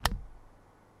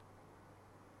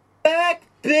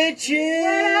bitches?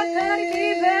 What up, party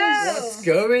people? What's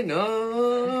going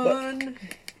on?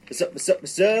 What's up, what's up,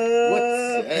 what's up?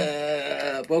 What's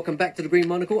up? Welcome back to the Green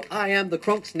Monocle. I am the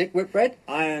Kronks, Nick Whitbread.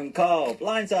 I am Carl,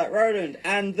 Blindside Roland,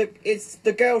 and it's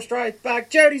the girl strikes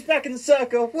back. Jodie's back in the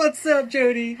circle. What's up,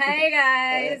 Jodie? Hey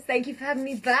guys, thank you for having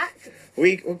me back.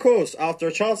 We, of course, after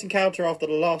a chance encounter after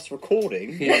the last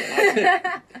recording,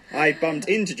 I bumped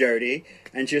into Jodie,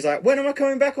 and she was like, when am I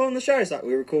coming back on the show? It's like,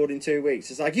 we record in 2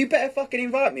 weeks. It's like, you better fucking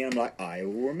invite me. I'm like, I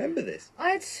will remember this.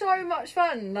 I had so much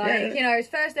fun. Like, Yeah. you know, his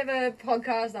first ever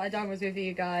podcast that I done was with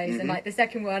you guys, and like the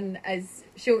second one, as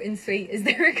short and sweet as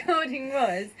the recording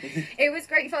was, it was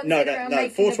great fun. No, sitting around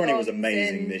making 420 the was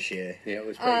amazing and, this year. Yeah, it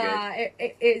was pretty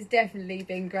good. It's definitely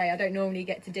been great. I don't normally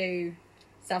get to do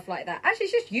stuff like that. Actually,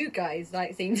 it's just you guys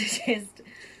like seem to just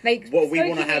make. Well, we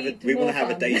want to smoking have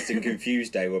a fun. Dazed and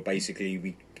Confused day where basically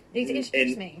we You need to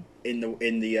introduce me. in the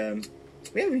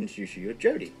we haven't introduced you. You're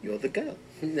Jodie. You're the girl.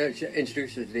 No,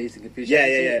 introduce us to these and confuse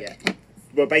Yeah.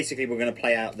 Well, basically, we're going to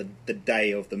play out the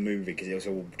day of the movie because it was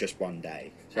all just one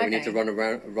day. So we need Okay.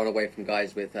 to run away from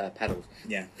guys with paddles.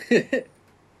 Yeah.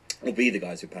 Or be the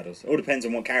guys with paddles. It all depends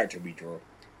on what character we draw.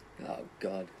 Oh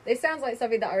God. This sounds like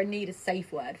something that I would need a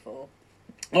safe word for.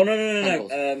 Oh no!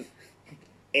 Paddles.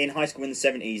 In high school in the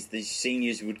 70s, the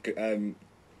seniors would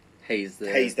Haze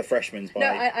the freshmen by. No,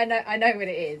 I know what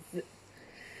it is.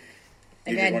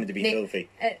 You just wanted to be filthy.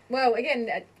 Well, again,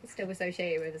 still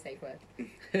associated with a safe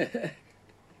word.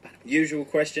 Usual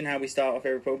question: how we start off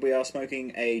every pub? We are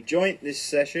smoking a joint this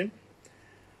session,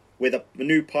 with a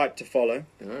new pipe to follow.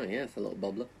 Oh yeah, it's a little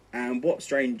bubbler. And what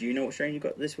strain? Do you know what strain you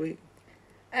got this week?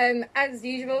 As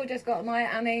usual, just got my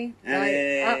Ami. Ami.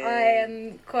 I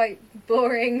am quite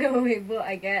boring with what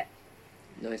I get.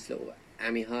 Nice little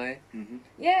Ami high. Mm-hmm.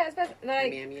 Yeah, it's best,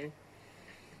 like Ami.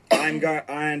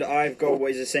 I've got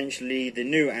what is essentially the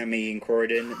new Ami in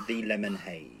Croydon, the Lemon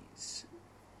Haze.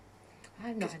 I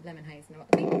have not had lemon haze. No,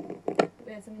 I mean,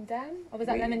 we had something down, or was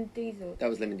that lemon diesel? That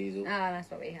was lemon diesel. Ah,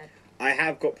 that's what we had. I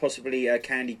have got possibly a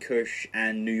Candy Kush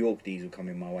and New York Diesel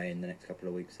coming my way in the next couple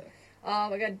of weeks, though.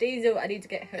 Oh my god, diesel! I need to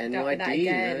get hooked up with that NYD,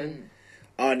 again. man.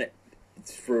 And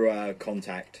it's through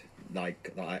contact,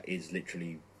 like that is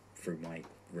literally through my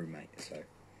roommate. So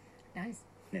Nice.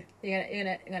 Yeah.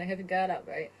 You're gonna hook a girl up,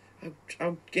 right?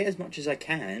 I'll get as much as I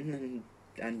can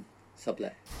and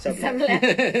Sublet.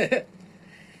 sublet.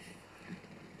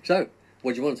 So,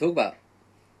 what do you want to talk about?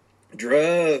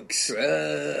 Drugs.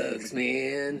 Drugs,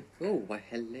 man. Oh, why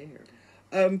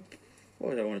hello.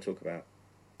 What do I want to talk about?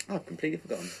 I've completely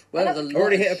forgotten. Well, there's a lot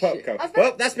Already of hit a pop shit. cup.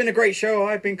 Well, that's been a great show.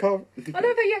 I've been Carl. I love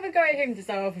how you ever go at him to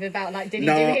start off with about like, did he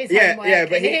No, do his yeah, homework? yeah,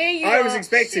 but And here you I was are,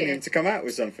 expecting shit. him to come out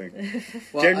with something.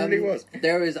 Well, Generally was.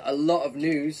 There is a lot of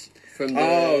news from the...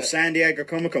 Oh, San Diego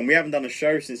Comic-Con. We haven't done a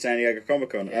show since San Diego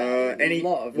Comic-Con. Yeah, a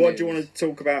lot of what do you news. want to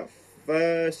talk about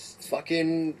first?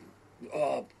 Fucking...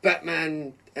 Oh,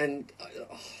 Batman and... oh, my God.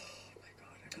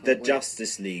 I can't The wait.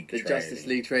 Justice League The trailer. Justice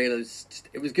League trailers.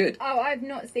 It was good. Oh, I've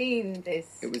not seen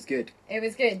this. It was good. It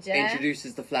was good, yeah.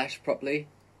 Introduces the Flash properly.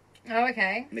 Oh,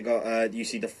 okay. They got, you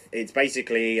see it's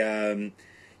basically,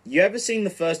 you ever seen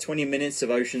the first 20 minutes of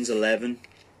Ocean's 11?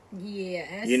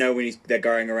 Yes. You know when they're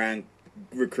going around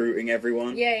recruiting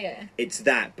everyone? Yeah. It's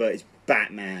that, but it's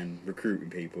Batman recruiting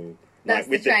people. That's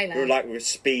like with the trailer. like with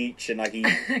speech and like he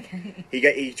Okay.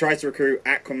 he tries to recruit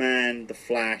Aquaman, the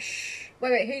Flash.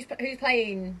 Wait, who's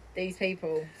playing these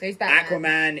people? So who's Batman?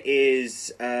 Aquaman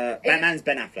is Batman's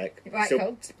Ben Affleck. Right, Still,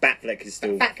 cool. Batfleck is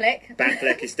still Batfleck.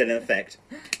 Batfleck is still in effect.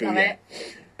 Love Booyah.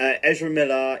 it. Ezra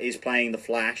Miller is playing the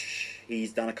Flash.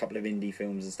 He's done a couple of indie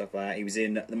films and stuff like that. He was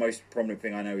in the most prominent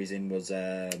thing I know he's in was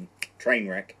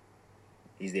Trainwreck.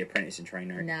 He's the apprentice in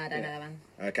Trainwreck. No, I don't know that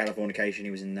one. Californication.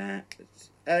 He was in that.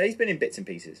 He's been in bits and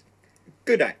pieces.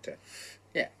 Good actor.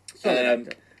 Yeah. Solid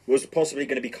actor. Was possibly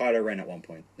going to be Kylo Ren at one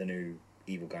point, the new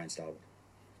evil guy in Star Wars.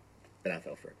 But that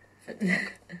fell through.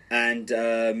 And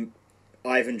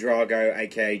Ivan Drago,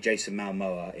 aka Jason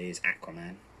Momoa, is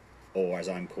Aquaman. Or as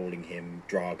I'm calling him,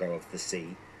 Drago of the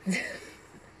Sea.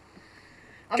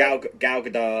 Gal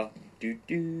Gadot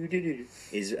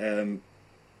is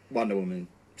Wonder Woman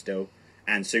still.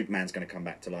 And Superman's going to come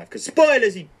back to life. Because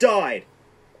spoilers, he died!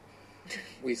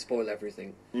 We spoil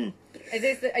everything. Is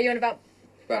this? Are you on about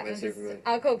Batman, Superman.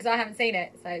 Oh, cool. Because I haven't seen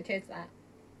it. So cheers to that.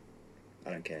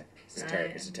 I don't care. It's, Right.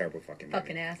 it's a terrible fucking movie.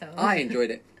 Fucking asshole. I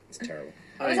enjoyed it. It's terrible.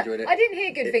 I enjoyed it. I didn't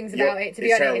hear good things about it. To be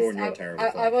it's terrible honest, and you're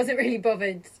terrible. I wasn't really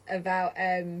bothered about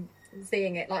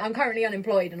seeing it. Like, I'm currently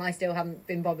unemployed, and I still haven't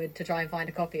been bothered to try and find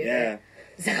a copy of Yeah. it.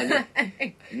 So,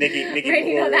 Nikki Really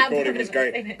before not the that recording bothered was about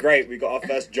great. seeing it. Great, we got our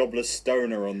first jobless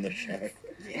stoner on the show.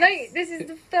 Mate, this is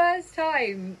the first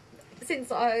time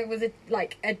since I was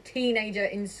a teenager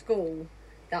in school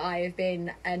that I have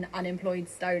been an unemployed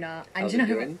stoner. And How's you it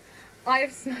know doing? what?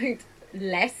 I've smoked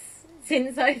less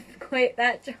since I've quit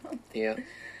that job. Yeah.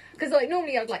 Because, like,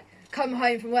 normally I'd, like, come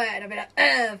home from work and I'd be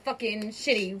like, fucking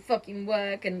shitty fucking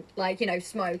work and, like, you know,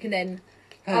 smoke. And then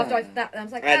after that, I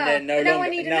was like, And then no now longer- I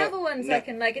need no, another one so no. I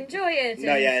can, like, enjoy it.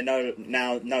 No, and- yeah,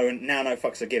 now no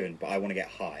fucks are given, but I want to get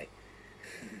high.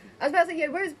 I was about to say,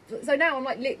 yeah, so now I'm,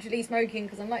 like, literally smoking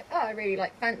because I'm like, oh, I really,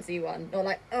 like, fancy one. Or,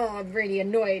 like, oh, I'm really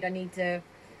annoyed, I need to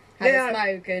have Yeah. a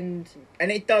smoke and...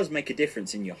 And it does make a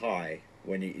difference in your high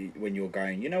when you're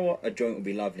going, you know what, a joint would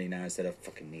be lovely now instead of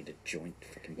fucking need a joint.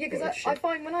 Fucking Yeah, because bullshit. I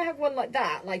find when I have one like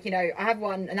that, like, you know, I have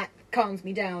one and that calms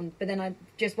me down, but then I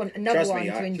just want another Trust one me,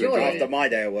 to enjoy. after my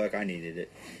day at work, I needed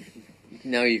it.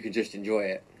 Now you can just enjoy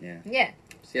it. Yeah. Yeah.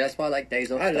 See, that's why I like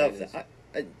days off. I love stoners. that.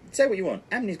 Say what you want.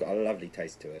 Amni's got a lovely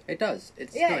taste to it. It does.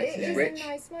 It's Yeah, nice. it It's is rich. a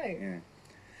nice smoke. Yeah.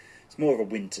 It's more of a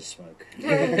winter smoke.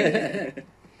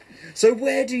 So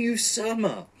where do you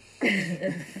summer?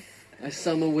 I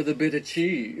summer with a bit of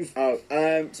cheese. Oh,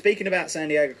 speaking about San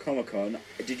Diego Comic-Con,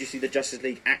 did you see the Justice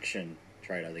League Action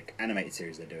trailer, the animated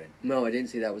series they're doing? No, I didn't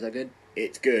see that. Was that good?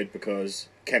 It's good because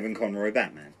Kevin Conroy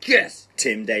Batman, Yes.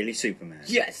 Tim Daly Superman,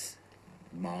 Yes.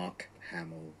 Mark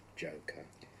Hamill Joker,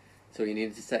 So you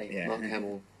needed to say Yeah. Mark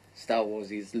Hamill, Star Wars.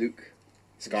 He's Luke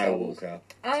Star Wars. Skywalker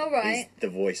Oh, is right. the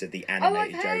voice of the Oh,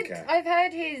 animated Joker. I've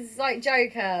heard his, like, Joker.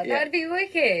 Yeah. That'd be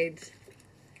wicked.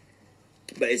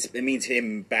 But it means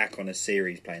him back on a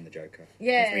series playing the Joker.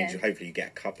 Yeah. Which means hopefully you get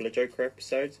a couple of Joker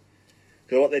episodes.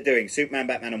 Because what they're doing, Superman,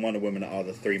 Batman and Wonder Woman are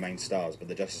the three main stars, but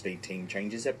the Justice League team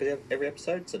changes every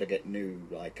episode, so they get new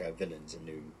villains and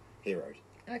new heroes.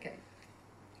 Okay.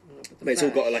 But it's all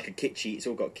got like it's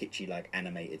all got kitschy like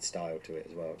animated style to it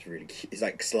as well. It's really cute. It's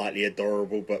like slightly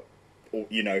adorable, but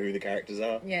you know who the characters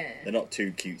are. Yeah. They're not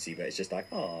too cutesy, but it's just like,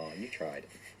 oh, you tried.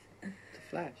 The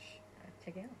Flash.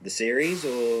 Check it out. The series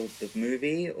or the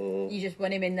movie or You just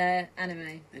want him in the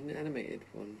anime. An animated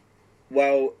one.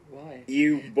 well, Why?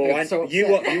 you I'm so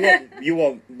you upset.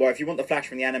 want well if you want the Flash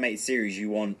from the animated series, you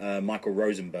want Michael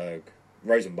Rosenbaum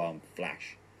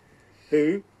Flash,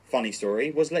 who funny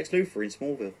story was Lex Luthor in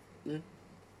Smallville.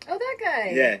 Oh, that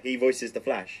guy. Yeah, he voices the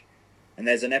Flash. And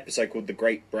there's an episode called The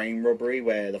Great Brain Robbery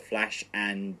where the Flash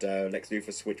and Lex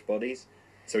Luthor switch bodies.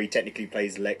 So he technically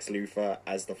plays Lex Luthor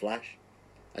as the Flash.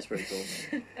 That's pretty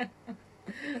cool.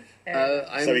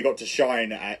 So he got to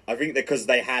shine at... I think that because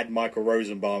they had Michael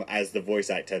Rosenbaum as the voice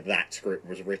actor, that script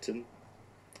was written.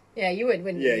 Yeah, you would,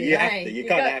 wouldn't Yeah, you? you have to. You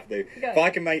kind of have to. got If I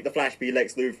can make the Flash be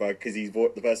Lex Luthor because he's the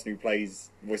person who voices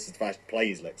the Flash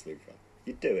plays Lex Luthor,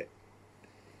 you'd do it.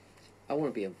 I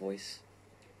want to be a voice.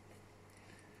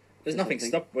 There's nothing Something.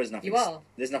 stop. There's nothing. You are.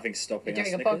 There's nothing stopping You're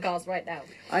us. doing a Nicholas. podcast right now.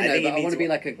 I I know, think but it I want means to be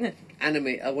like a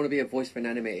anime. I want to be a voice for an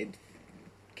animated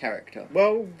character.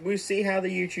 Well, we'll see how the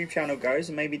YouTube channel goes,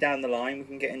 and maybe down the line we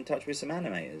can get in touch with some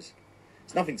animators.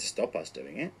 There's nothing to stop us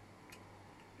doing it.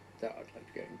 That I'd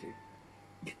like to go into.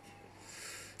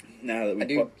 Now that I we've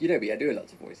do. got, You know me. I do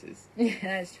lots of voices. Yeah,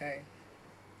 that's true.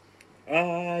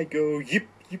 I go yip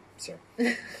yip. Sorry.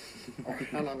 I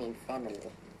forgot.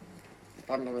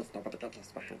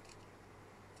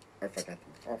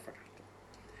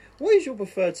 What is your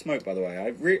preferred smoke, by the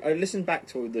way? I listened back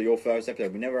to your first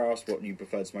episode. We never asked what you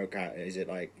preferred smoke out. Is it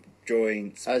like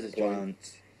joints, Ours is joint.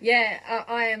 blunts? Yeah,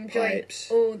 I am Pipes.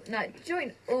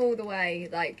 joint all the way.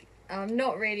 Like, I'm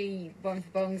not really one for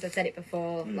bongs. I've said it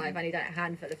before. Mm. Like, I've only done it a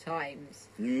handful of times.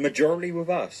 Majority with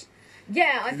us.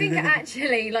 Yeah, I think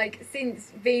actually, like,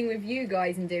 since being with you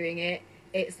guys and doing it,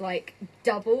 it's like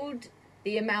doubled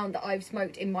the amount that I've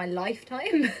smoked in my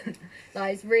lifetime.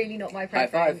 Like, it's really not my High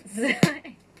five.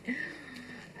 preference.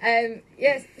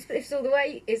 Yes, it's all the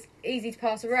way. It's easy to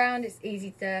pass around. It's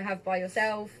easy to have by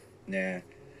yourself. Yeah.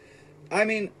 I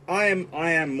mean, I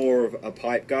am more of a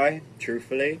pipe guy,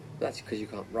 truthfully. That's because you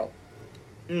can't roll.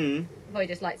 Probably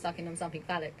just like sucking on something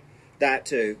phallic. That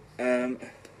too.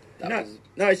 That No, was-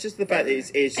 no, it's just the fact that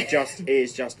very- it's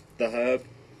just the herb.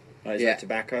 Like, it's Yeah. like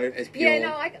tobacco. It's pure. Yeah,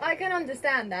 no, I can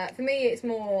understand that. For me, it's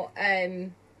more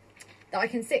that I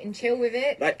can sit and chill with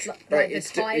it. Like the it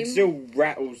time. still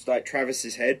rattles like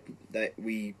Travis's head that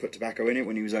we put tobacco in it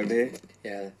when he was over here.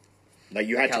 Yeah. Like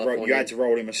you had California. to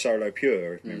roll him a solo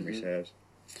pure, if memory Mhm. serves.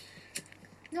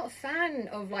 Not a fan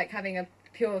of like having a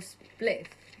pure spliff.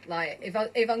 Like if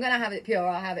I'm gonna have it pure,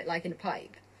 I'll have it like in a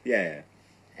pipe. Yeah.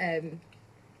 But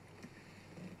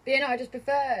you know, I just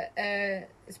prefer a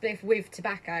spliff with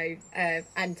tobacco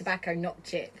and tobacco not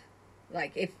chip.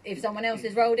 Like if someone else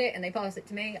has rolled it and they pass it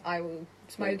to me, I will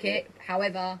smoke it.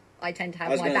 However, I tend to I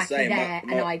have was my gonna back say, in there,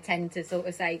 my- and I tend to sort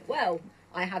of say, well,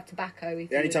 I have tobacco. If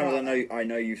The only you times would rather. I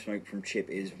know you smoke from Chip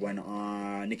is when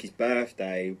Nikki's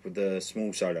birthday with the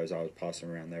small solos I was passing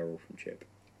around. They're all from Chip.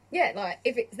 Yeah, like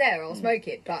if it's there, I'll smoke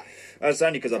it. But That's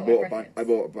only because I It's not my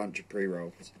bought a bunch of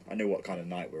pre-rolls. I knew what kind of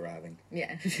night we were having.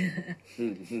 yeah, It's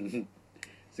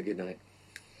a good night.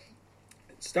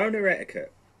 Stoner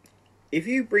etiquette. If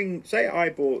you bring, say, I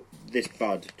bought this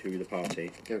bud to the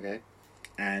party Okay.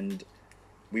 and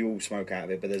we all smoke out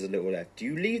of it, but there's a little left. Do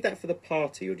you leave that for the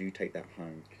party or do you take that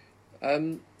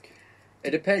home? It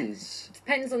depends.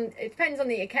 it depends on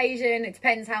the occasion. It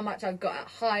depends how much I've got at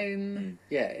home.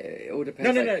 Yeah, it all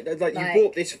depends. No. Like you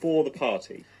bought this for the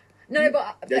party. No,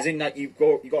 but As in, like you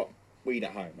got weed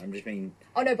at home. I'm just mean.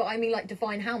 oh no, but I mean like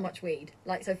define how much weed.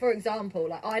 Like so, for example,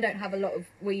 like I don't have a lot of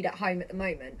weed at home at the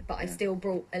moment, but I still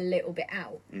brought a little bit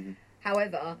out. Mm-hmm.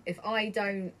 However, if I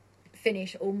don't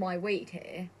finish all my weed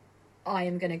here, I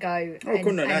am going to go Oh,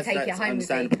 cool. No, and take it that's home with me.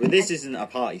 understandable. But this isn't a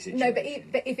party situation. No, but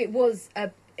if it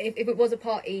was a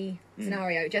party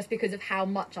scenario, just because of how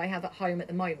much I have at home at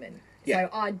the moment, Yeah.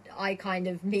 so I kind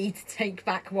of need to take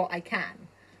back what I can.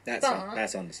 that's but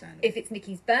understandable. If it's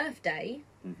Nicky's birthday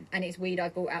and it's weed I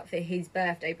bought out for his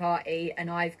birthday party and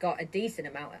I've got a decent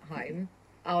amount at home,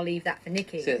 I'll leave that for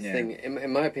Nicky. So that's the thing.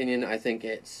 In my opinion, I think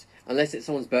it's unless it's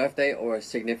someone's birthday or a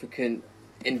significant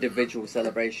individual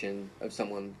celebration of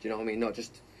someone. Do you know what I mean? Not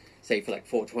just say for like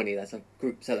 420, that's a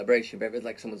group celebration, but if it's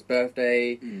like someone's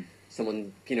birthday,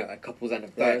 someone, a couple's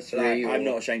anniversary. I'm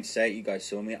not ashamed to say it. You guys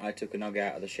saw me. I took a nugget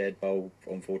out of the shared bowl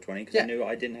on 420 because I knew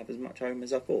I didn't have as much home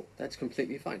as I thought. That's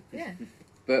completely fine. Yeah.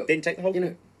 But Didn't take the whole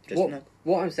thing. Just no.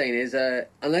 what I'm saying is,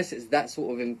 unless it's that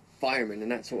sort of environment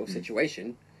and that sort of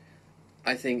situation,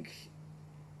 I think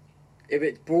if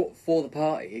it's brought for the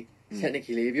party,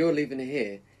 technically, if you're leaving it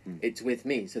here, it's with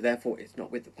me, so therefore it's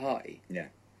not with the party. Yeah.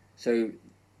 So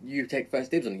you take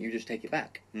first dibs on it. You just take it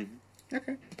back. Mm-hmm.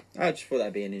 Okay. I just thought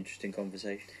that'd be an interesting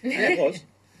conversation. Yeah, it was.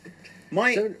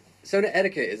 Soda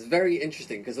etiquette is very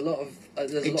interesting because a lot of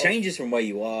It changes from where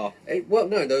you are.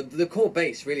 the core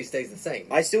base really stays the same.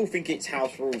 I still think it's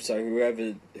house rules. So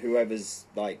whoever's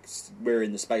like we're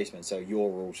in the basement, so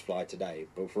your rules fly today.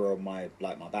 But for my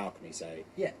balcony, say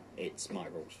it's my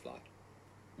rules fly.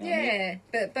 You know what I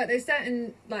mean? but there's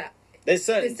certain There's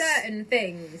certain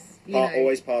things you know.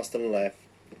 always pass to the left.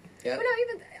 Yeah. Well, not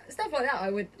even stuff like that. I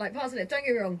would like pass it. Don't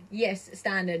get me wrong. Yes,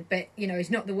 standard, but it's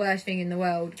not the worst thing in the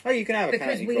world. Oh, you can have a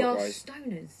Because county we are clockwise.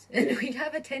 stoners, and we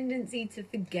have a tendency to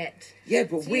forget. Yeah,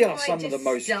 but So we you are might some of the just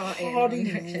most start in hardy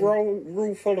one direction.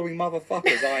 rule following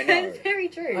motherfuckers I know. It's very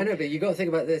true. I know, but you got to think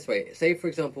about it this way. Say, for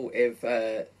example, if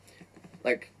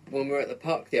like when we were at the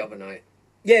park the other night,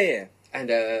 Yeah.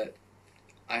 and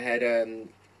I had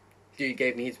dude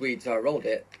gave me his weed, so I rolled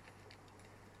it.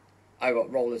 I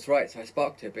got roller's right, so I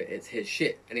sparked it, but it's his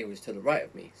shit, and he was to the right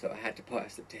of me, so I had to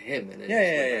pass it to him, and then just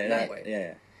went around that way.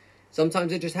 Yeah.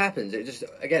 Sometimes it just happens. It just,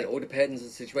 again, all depends on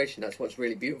the situation. That's what's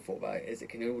really beautiful about it, is it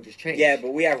can all just change. Yeah,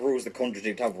 but we have rules that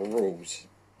contradict other rules.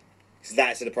 So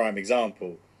that's the prime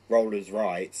example. Rollers'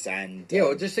 rights and Yeah,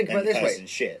 well, just think about it this way. person's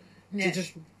shit. Yeah. So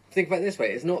just think about it this way.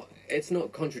 It's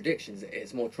not contradictions.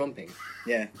 It's more trumping.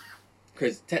 Yeah.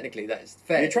 Because technically that's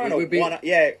fair. You're trying to We'd be- one up.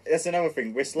 Yeah, that's another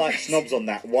thing. We're slight snobs on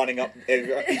that, winding up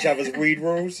each other's weed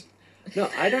rules. No,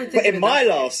 I don't think. But of in it my that-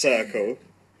 last circle,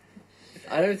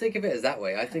 I don't think of it as that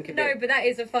way. I think of No, it. but that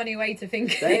is a funny way to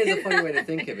think. That is a funny way to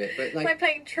think of it. But It's like like,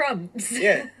 playing trumps.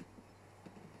 yeah.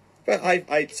 But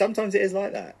I sometimes it is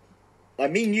like that.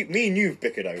 Like me and you've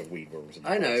bickered over weed rules. In the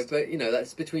I know, past. but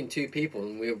that's between two people,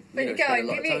 and we've But spent go a on,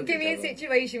 lot of time give me a together.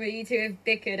 situation where you two have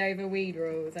bickered over weed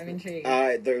rules. I'm intrigued.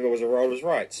 There was a roller's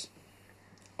rights.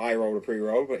 I rolled a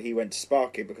pre-roll, but he went to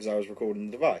spark it because I was recording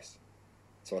the device.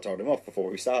 So I told him off before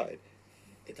we started.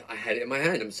 I had it in my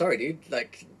hand. I'm sorry, dude.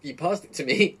 Like, you passed it to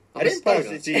me. I'm I a didn't pass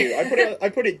stoner. it to you. I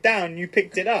put it down. You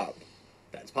picked it up.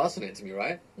 That's passing it to me,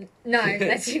 right? No,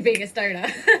 that's you being a stoner.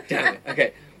 Damn it.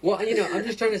 Okay. Well, I'm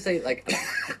just trying to say, like,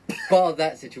 part of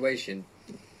that situation,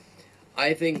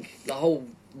 I think the whole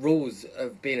rules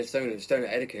of being a stoner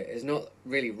etiquette is not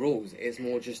really rules. It's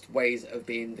more just ways of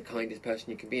being the kindest person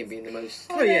you can be and being the most...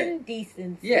 Oh, yeah. Common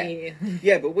decency. Yeah.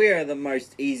 Yeah, but we are the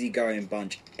most easygoing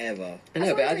bunch ever. I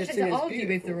know, but I just think to it's argue with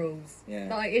beautiful. the rules. Yeah.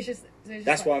 Like it's just.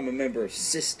 That's why I'm a member of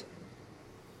System.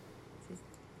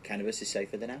 Cannabis is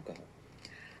safer than alcohol.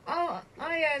 Oh,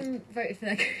 I voted for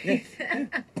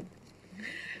that.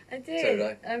 I did. So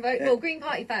did I. Well, Green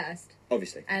Party first,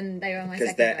 Obviously. and they were my Because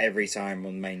second vote. every time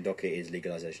on the main docket is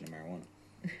legalisation of marijuana.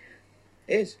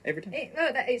 It is, every time.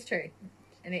 That is true,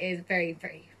 and it is very,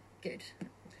 very good.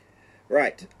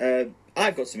 Right,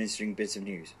 I've got some interesting bits of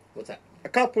news. What's that? a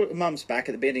couple of months back,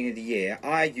 at the beginning of the year,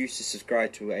 I used to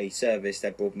subscribe to a service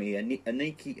that brought me a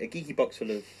geeky box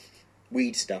full of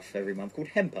weed stuff every month called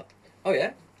Hemper. Oh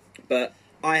yeah. But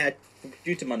I had,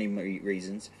 due to money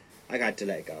reasons, I had to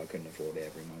let it go. I couldn't afford it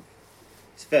every month.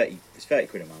 It's 30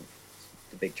 quid a month.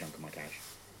 It's a big chunk of my cash.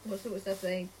 What sort of stuff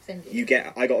they send you?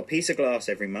 I got a piece of glass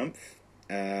every month.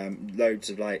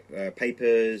 Loads of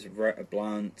papers,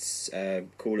 blunts,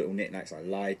 cool little knickknacks like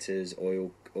lighters, oil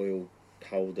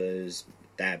holders,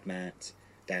 dab mats,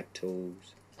 dab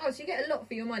tools. Oh, so you get a lot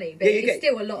for your money, but it's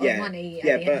still a lot of money.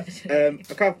 A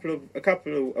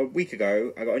week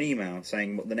ago, I got an email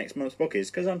saying what the next month's book is,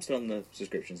 because I'm still on the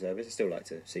subscription service. I still like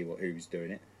to see who's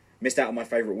doing it. Missed out on my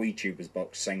favourite Weed Tubers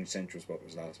box. Same Central's box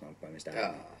was last month, but I missed out on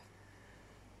that.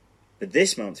 But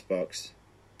this month's box,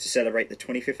 to celebrate the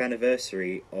 25th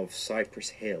anniversary of Cypress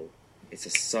Hill, it's a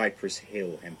Cypress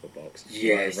Hill Hemper box.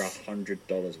 Yes. Over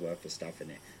 $100 worth of stuff in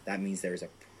it. That means there is a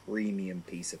premium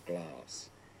piece of glass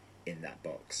in that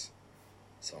box.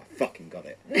 So I fucking got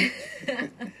it.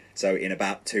 So in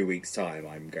about 2 weeks' time,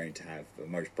 I'm going to have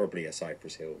most probably a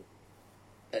Cypress Hill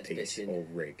piece or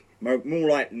rig. More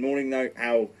like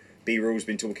how B-Roll's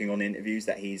been talking on interviews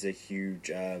that he's a huge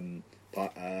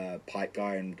pipe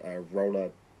guy and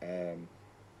roller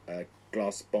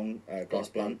glass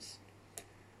blunts.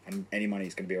 And any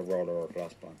money's going to be a roller or a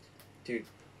glass blunt. Dude,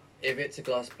 if it's a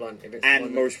glass blunt, if it's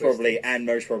most probably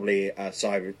a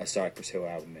Cypress Hill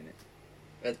album in it.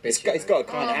 That's it's got to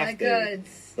kind of Oh my have to, god.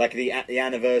 like the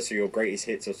anniversary or greatest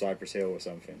hits of Cypress Hill or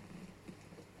something.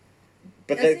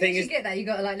 But As the soon thing as you is, get that, you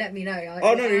got to let me know.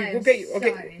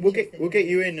 we'll get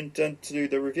you in and to do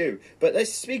the review. But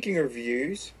speaking of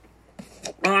reviews,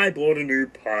 I bought a new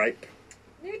pipe.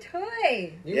 New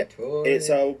toy. Toy. It's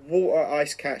a water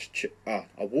ash catcher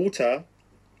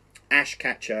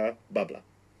bubbler.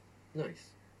 Nice.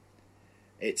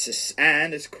 It's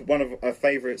one of our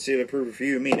favourite seal approved for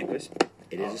you and me, Nicholas.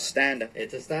 It is a stander.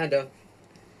 It's a stander.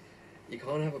 You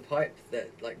can't have a pipe that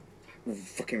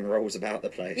Fucking rolls about the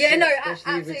place. Yeah, no, Especially if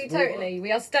absolutely, it's water. totally.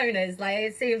 We are stoners. Like,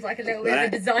 it seems like a little bit of a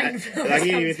design flaw.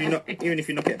 even if you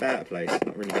knock it about a place, it's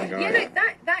not really going to go. Yeah, out. no,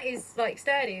 that is like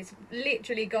sturdy. It's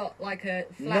literally got like a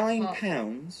flat top.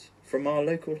 £9 from our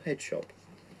local head shop.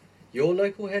 Your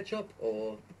local head shop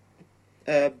or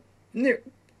The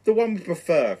one we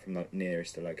prefer from the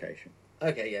nearest location.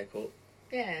 okay, yeah, cool.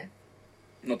 Yeah.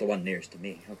 Not the one nearest to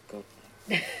me. Oh god.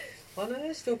 Oh no,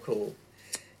 that's still cool.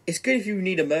 It's good if you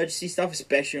need emergency stuff,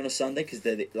 especially on a Sunday, because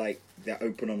they're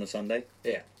open on a Sunday.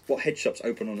 Yeah. What head shop's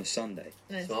open on a Sunday?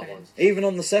 That's Smart fair. ones. Even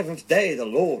on the 7th day, the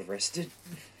Lord rested.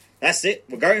 That's it.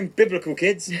 We're going biblical,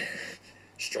 kids.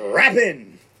 Strap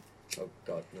in. Oh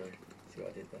god, no. See what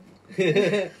I did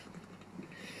there?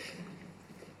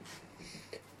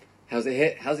 How's it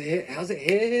hit? How's it hit? How's it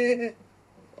hit?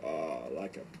 Oh,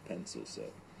 like a pencil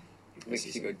set. Makes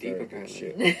This you is go some deeper, very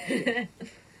good apparently. shit.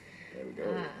 There we go.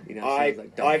 Ah. You know, sounds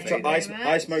like Darth Vader.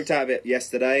 I smoked out of it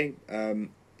yesterday.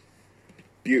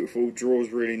 Beautiful, draws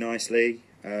really nicely.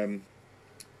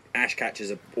 Ash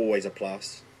catchers are always a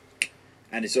plus,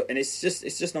 and it's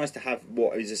just nice to have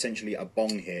what is essentially a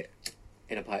bong hit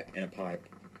in a pipe.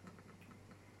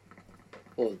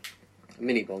 Or a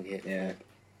mini bong hit. Yeah,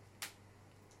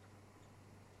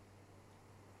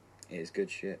 it is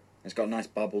good shit. It's got a nice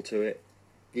bubble to it.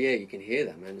 Yeah, you can hear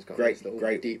that, man. It's got a Great, nice little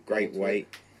great, deep great bubble to weight.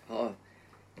 it. Oh,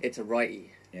 it's a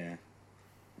righty. Yeah,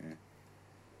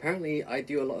 Apparently, I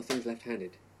do a lot of things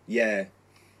left-handed. yeah.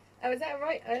 Oh, is that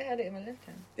right? I had it in my left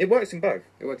hand. It works in both.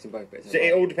 It works in both, but it's a So it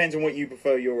righty. all depends on what you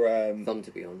prefer your Thumb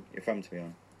to be on. thumb to be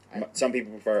on. Some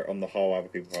people prefer it on the hole. Other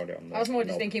people prefer it on the. I was more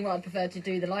just knob. thinking what I'd prefer to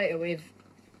do the lighter with.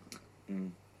 Mm.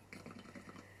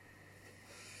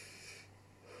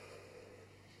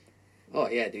 Oh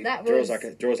yeah, dude. That Draws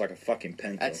was like a fucking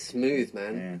pencil. That's smooth,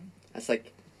 man. Yeah. That's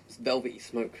like velvety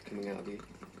smoke coming out of you.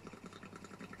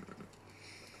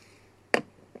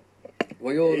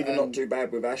 Well, you're Even not too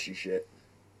bad with ashy shit.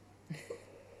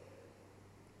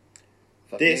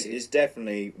 fuck This me, dude. is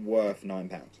definitely worth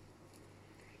 £9.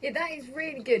 Yeah, that is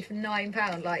really good for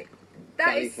 £9. Like, that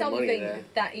Value is for money something there.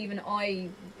 that even I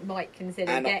might consider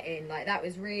And getting. Like, that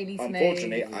was really smooth.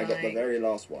 Unfortunately, I got the like- very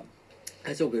last one.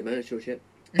 That's all good, man. It's your shit.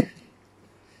 I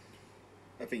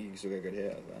think you can still get a good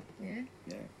hit out of that. Yeah.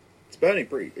 Yeah. It's burning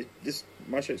pretty.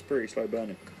 My shit's pretty slow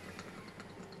burning.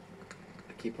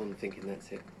 I keep on thinking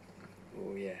that's it.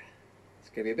 Oh yeah. It's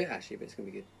gonna be a bit ashy, but it's gonna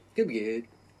be good. Gonna be good.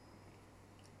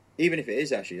 Even if it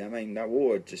is ashy, that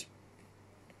water just.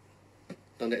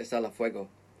 Donde está la fuego?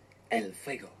 El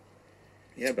fuego.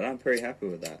 Yeah, but I'm pretty happy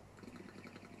with that.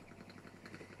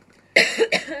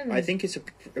 I think it's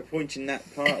a point in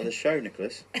that part of the show,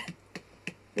 Nicholas,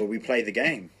 where we play the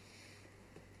game.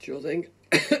 Sure thing.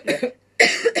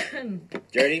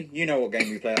 Jodie, you know what game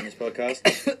we play on this podcast.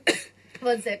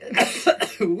 1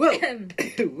 second.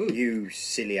 You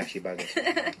silly ashy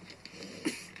bugger.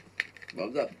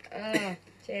 Thumbs up. Oh,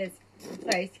 cheers.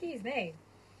 Sorry, excuse me.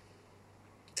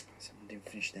 Someone didn't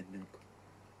finish their milk.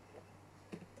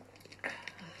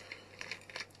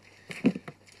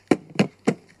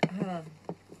 Oh.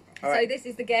 All right. So this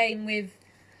is the game with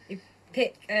you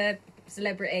pick a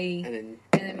celebrity And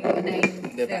and then we got a name.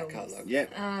 the back films. catalogue.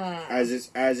 Yep. Ah. As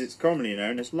it's commonly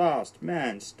known as Last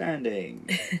Man Standing.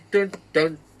 Dun,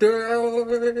 dun,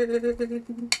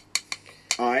 dun.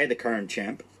 I, the current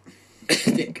champ,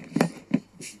 Dick.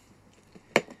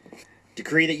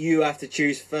 decree that you have to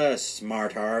choose first,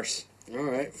 smart arse.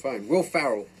 Alright, fine. Will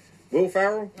Ferrell. Will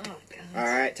Ferrell? Oh, God.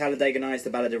 Alright, Talladega Nights, The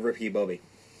Ballad of Ricky Bobby.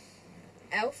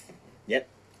 Elf.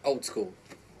 Old school.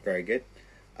 Very good.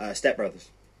 Step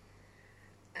Brothers.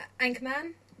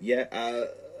 Anchorman. Yeah,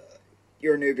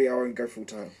 you're a newbie, I won't go full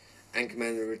time.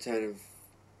 Anchorman, The Return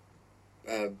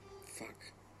of... fuck.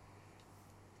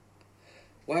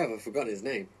 Why have I forgotten his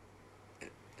name?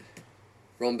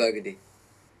 Ron Burgundy.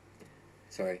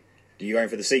 Sorry. Do you go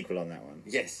for the sequel on that one?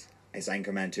 Yes. It's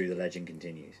Anchorman 2, The Legend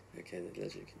Continues. Okay, the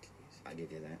legend continues. I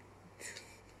give you that.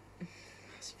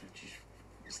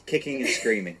 Kicking and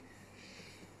screaming.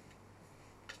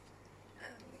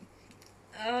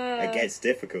 It gets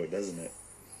difficult, doesn't it?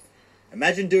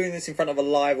 Imagine doing this in front of a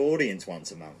live audience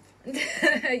once a month.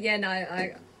 Yeah, no,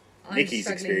 I'm Nikki's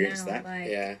struggling experienced now, that. like-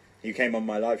 Yeah. You came on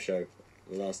my live show,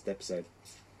 the last episode.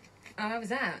 Oh, how was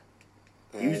that?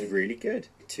 He was really good.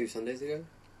 2 Sundays ago?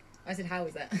 I said, how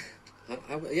was that?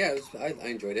 Yeah, I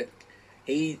enjoyed it.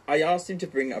 I asked him to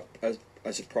bring up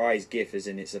a surprise gift, as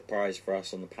in it's a surprise for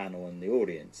us on the panel and the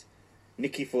audience.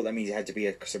 Nikki thought that means it had to be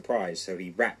a surprise, so he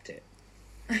wrapped it.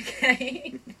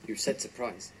 Okay. You said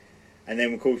surprise. And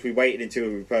then, of course, we waited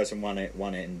until the person won it,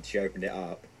 and she opened it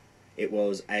up. It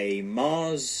was a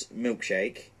Mars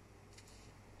milkshake,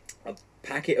 a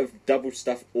packet of double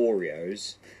stuffed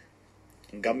Oreos,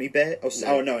 and gummy bear.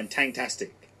 And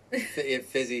Tangtastic.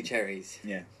 Fizzy cherries.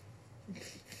 Yeah.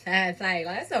 Fair play.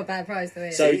 Like, that's not a bad prize to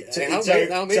win. So he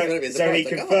surprised,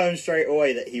 confirmed straight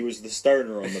away that he was the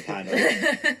stoner on the panel,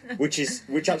 which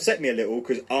upset me a little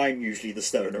because I'm usually the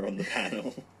stoner on the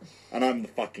panel, and I'm the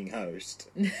fucking host.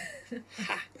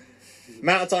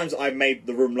 Amount of times I made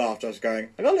the room laugh, just going,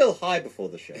 I got a little high before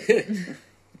the show,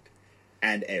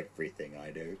 and everything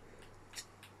I do.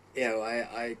 Yeah, well,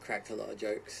 I cracked a lot of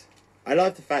jokes. I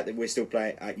like the fact that we're still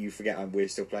playing. You forget we're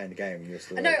still playing the game, and you're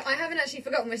still. No, I haven't actually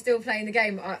forgotten we're still playing the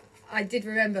game. I did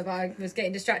remember, but I was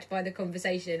getting distracted by the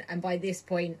conversation, and by this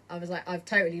point, I was like, I've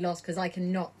totally lost because I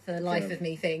cannot, for the life of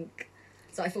me, think.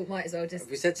 So I thought, might as well just.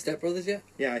 Have we said Step Brothers yet?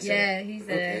 Yeah, I said. Yeah, he's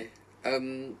there.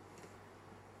 Okay.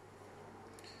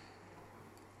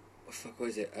 What the fuck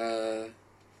was it?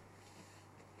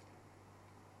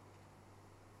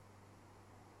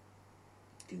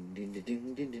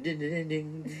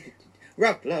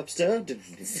 Rock lobster. Do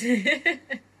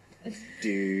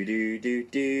do do do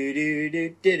do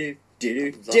do do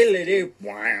do do.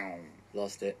 Wow.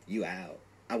 Lost it. You out.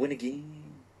 I win again.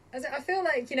 I feel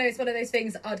like, it's one of those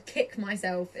things I'd kick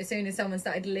myself as soon as someone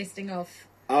started listing off.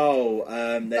 Oh,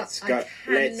 let's But go. I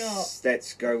cannot.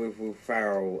 Let's go with Will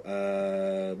Ferrell.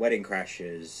 Wedding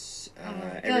Crashers.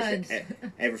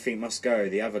 Everything Must Go.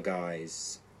 The Other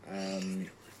Guys.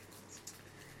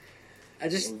 I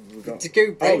just We've got- to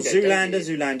go. Zoolander.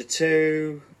 Zoolander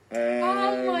 2.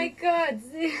 Oh my god,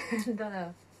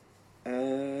 Zoolander.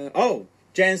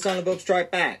 Jay and Silent Bob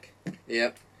Strike Back.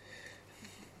 Yep.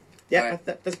 Yeah, Right.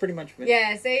 that's pretty much it.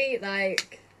 Yeah, see,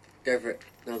 like. Go for it.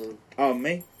 Another one. Oh,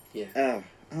 me? Yeah.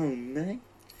 Me?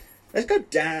 Let's go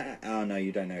Dan. Oh, no,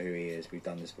 you don't know who he is. We've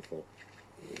done this before.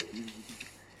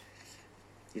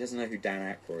 He doesn't know who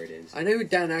Dan Aykroyd is. I know who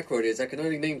Dan Aykroyd is. I can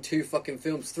only name 3 fucking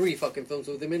films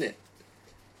with him in it.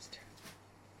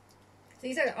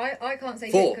 See, so I can't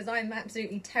say 4. because I'm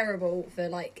absolutely terrible for,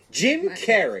 like. Jim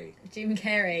Carrey. Jim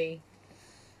Carrey.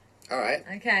 Alright.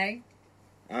 Okay.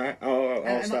 Alright,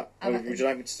 I'll start. Would you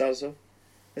like me to start us off?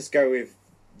 Let's go with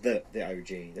the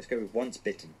OG. Let's go with Once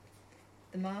Bitten.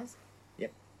 The Mask.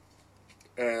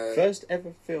 First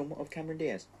ever film of Cameron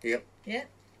Diaz. Yep. Yeah.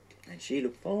 And she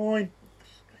looked fine.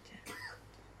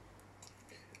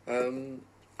 Um,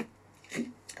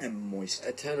 And moist.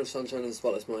 Eternal Sunshine of the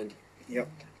Spotless Mind. Yep.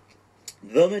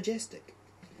 The Majestic.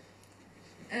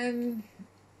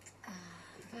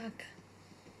 Fuck.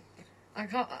 I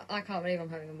can't believe I'm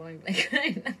having a mind blank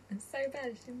right now. It's so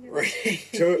bad.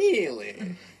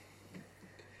 Really?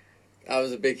 That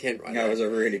was a big hint right That there. was a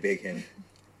really big hint.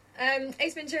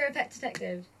 Ace Ventura, Pet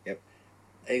Detective.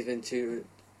 Ace Ventura.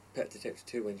 Pet Detective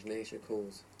 2 When Nature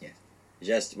Calls.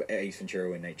 Just Ace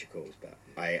Ventura When Nature Calls, but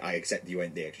I accept you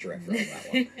went the extra effort on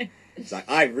that one. It's like,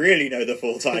 I really know the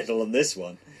full title on this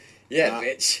one. Yeah,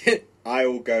 bitch. I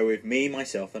will go with Me,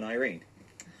 Myself and Irene.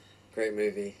 Great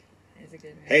movie. It's a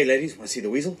good movie. Hey ladies, want to see the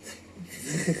weasel?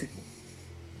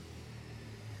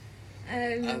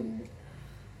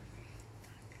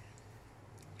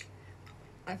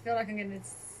 I feel like I'm going to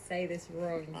say this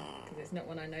wrong because it's not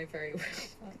one I know very well.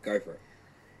 Go for it.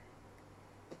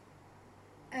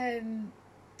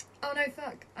 Oh no,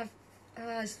 fuck!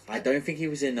 I don't think he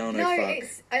was in No, no, Fuck.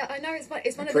 I know it's one.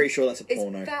 I'm pretty sure that's a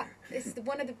porno. It's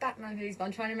one of the Batman movies, but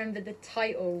I'm trying to remember the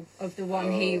title of the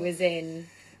one he was in.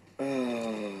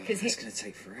 Oh, it's going to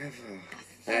take forever.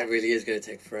 That really is going to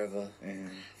take forever.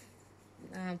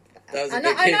 Yeah. That was a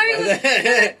big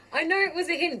hint. I know it was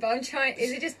a hint, but I'm trying.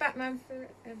 Is it just Batman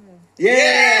Forever?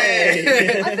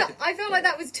 Yay! I felt like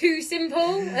that was too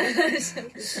simple.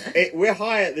 We're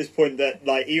high at this point that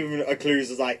like even a clues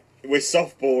is like we're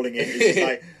softballing it. It's just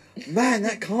like, man,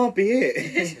 that can't be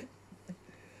it.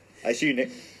 I see you,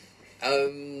 Nick.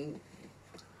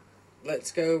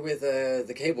 Let's go with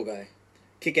the Cable Guy.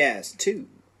 Kick-Ass 2.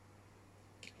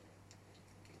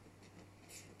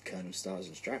 Colonel Stars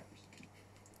and Stripes.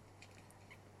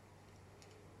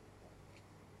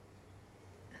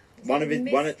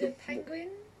 Mr. Penguin?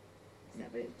 Is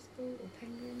that what it's called? Or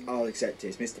Penguin? I'll accept it.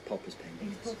 It's Mr. Popper's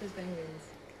Penguins. It's Popper's Penguins.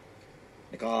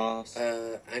 Nicholas.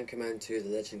 Anchorman 2: The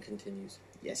Legend Continues.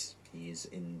 Yes, he is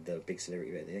in the big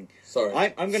celebrity bit thing.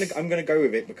 Sorry. I'm gonna go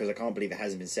with it because I can't believe it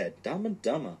hasn't been said. Dumb and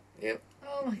Dumber. Yep.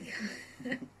 Oh my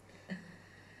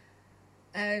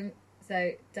god.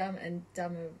 So Dumb and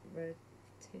Dumber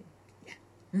 2. Yeah.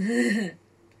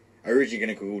 I was originally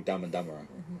gonna call Dumb and Dumber.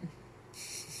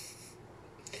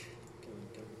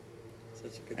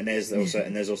 And there's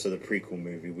also the prequel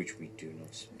movie which we do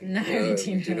not speak. No,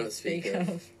 we do not speak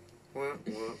of.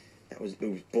 It was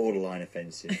borderline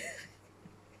offensive.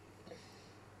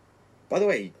 By the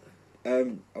way,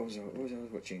 what was I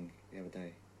watching the other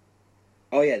day?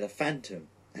 Oh yeah, The Phantom.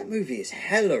 That movie is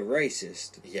hella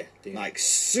racist. Yeah, dude. Like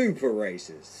super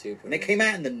racist. Super. And it came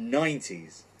out in the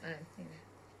 90s. Oh,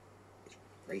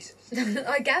 Racist.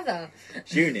 I gather.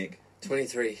 Nick.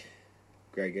 23.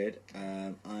 Very good.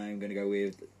 I'm going to go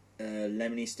with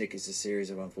Lemony Snicket's A Series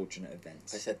of Unfortunate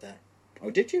Events. I said that. Oh,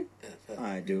 did you? Yeah,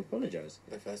 I do apologise.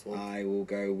 my first one. I will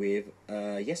go with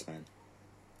Yes Man.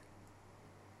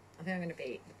 I think I'm going to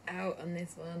be out on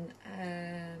this one.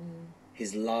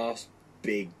 His last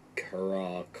big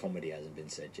hurrah comedy hasn't been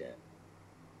said yet.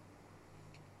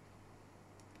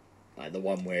 Like the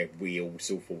one where we all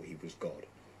still thought he was God.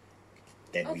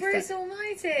 Then Bruce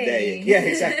Almighty! Yeah,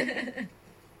 exactly.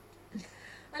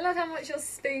 I love how much you're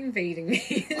spoon feeding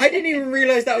me. I didn't even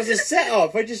realise that was a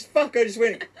setup. I just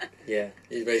went. Yeah,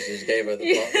 he basically just gave her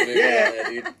the plot. The movie Yeah. right there,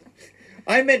 dude.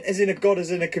 I meant as in a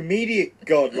comedic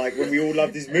God, like when we all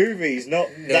loved his movies, not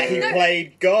that he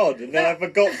played God. And then I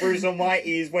forgot Bruce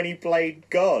Almighty is when he played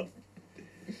God.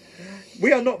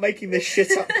 We are not making this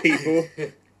shit up, people.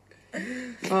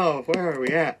 Oh, where are we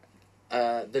at?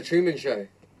 The Truman Show.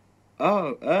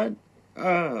 Yes.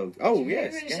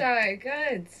 Truman Show,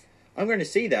 good. I'm going to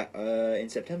see that in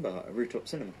September at Rooftop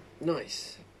Cinema.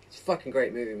 Nice. It's a fucking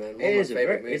great movie, man. One It of my is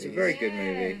favourite movies. It's a very good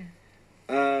movie.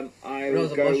 I was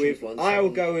will a go Mushrooms with. one, I will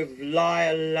so- go with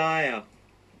Liar Liar.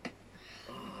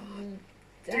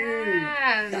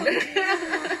 Damn.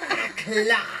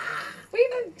 We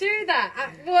don't do that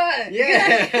at work.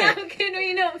 Yeah. How can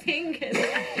we not think of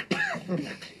that?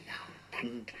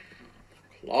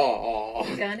 Oh.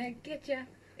 Gonna get ya.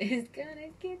 It's gonna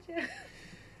get ya.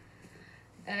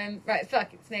 Right,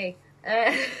 fuck, it's me.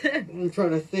 I'm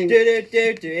trying to think.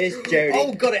 It's Jodie.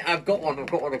 Oh, got it. I've got one.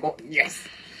 Yes.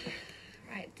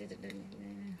 Right. I like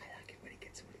it when he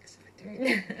gets all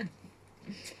excited.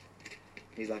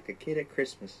 He's like a kid at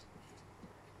Christmas.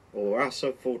 Or us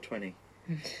at 420.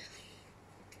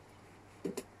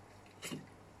 It's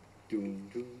getting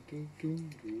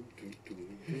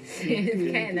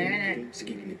there, isn't it?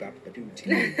 Skilly bap ba doo,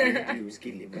 skilly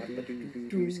bap ba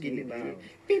doo, skilly bap.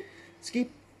 Beep, skip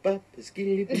bap,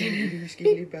 skilly doo,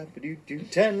 skilly bap ba doo doo.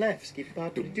 Turn left, skip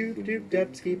bap doo doo doo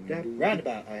dub, skip dab.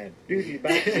 Roundabout, I am doo doo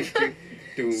bap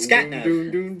doo. Scat nav.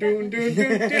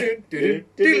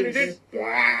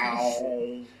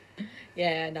 Wow.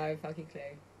 Yeah, no fucking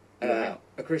clue.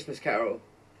 A Christmas Carol.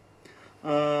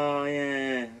 Oh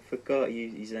yeah, I forgot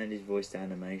he's learned his voice to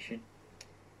animation.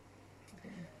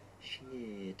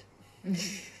 Shit.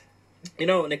 You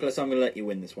know what, Nicholas? I'm going to let you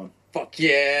win this one. Fuck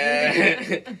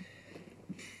yeah.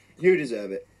 You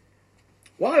deserve it.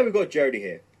 Why have we got Jodie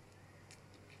here?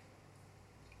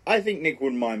 I think Nick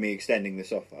wouldn't mind me extending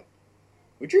this offer.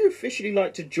 Would you officially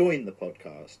like to join the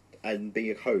podcast and be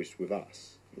a host with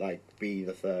us? Like, be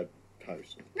the third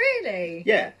host? Really?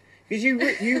 Yeah. Because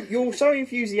you're so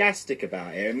enthusiastic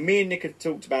about it, and me and Nick have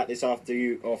talked about this after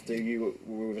you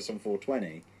were with us on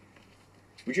 420.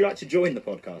 Would you like to join the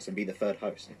podcast and be the third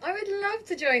host? I would love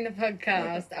to join the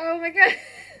podcast. Oh my god.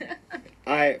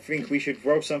 I think we should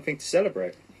roll something to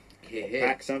celebrate. Yeah.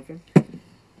 Pack something.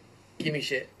 Give me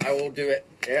shit. I will do it.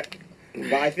 Yeah.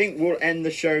 But I think we'll end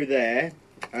the show there.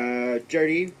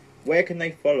 Jodie, where can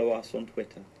they follow us on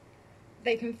Twitter?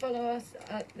 They can follow us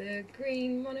at the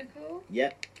Green Monocle.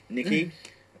 Yep. Nikki?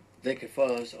 They can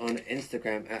follow us on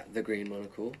Instagram at The Green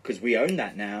Monocle. Because we own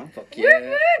that now. Fuck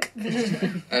yeah.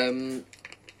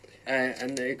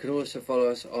 And they can also follow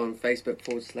us on Facebook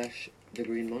 /The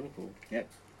Green Monocle. Yep.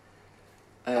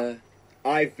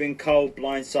 I've been Cold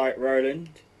Blindsight Roland.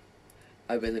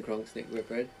 I've been the Kronk Snick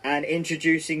Whipred. And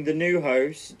introducing the new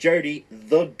host, Jodie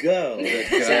the Girl.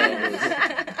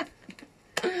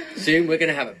 Soon we're going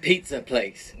to have a pizza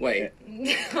place. Wait.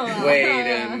 Wait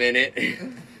a minute.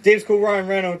 Dave's called Ryan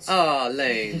Reynolds. Oh,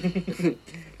 lame.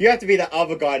 You have to be that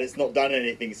other guy that's not done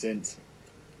anything since.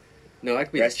 No, I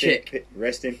could be the chick.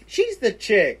 Rest in. She's the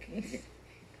chick.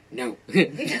 No. Go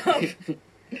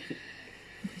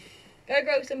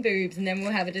grow some boobs and then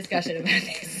we'll have a discussion about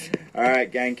this.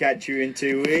 Alright, gang, catch you in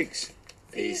 2 weeks.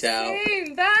 Peace out.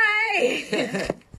 Bye.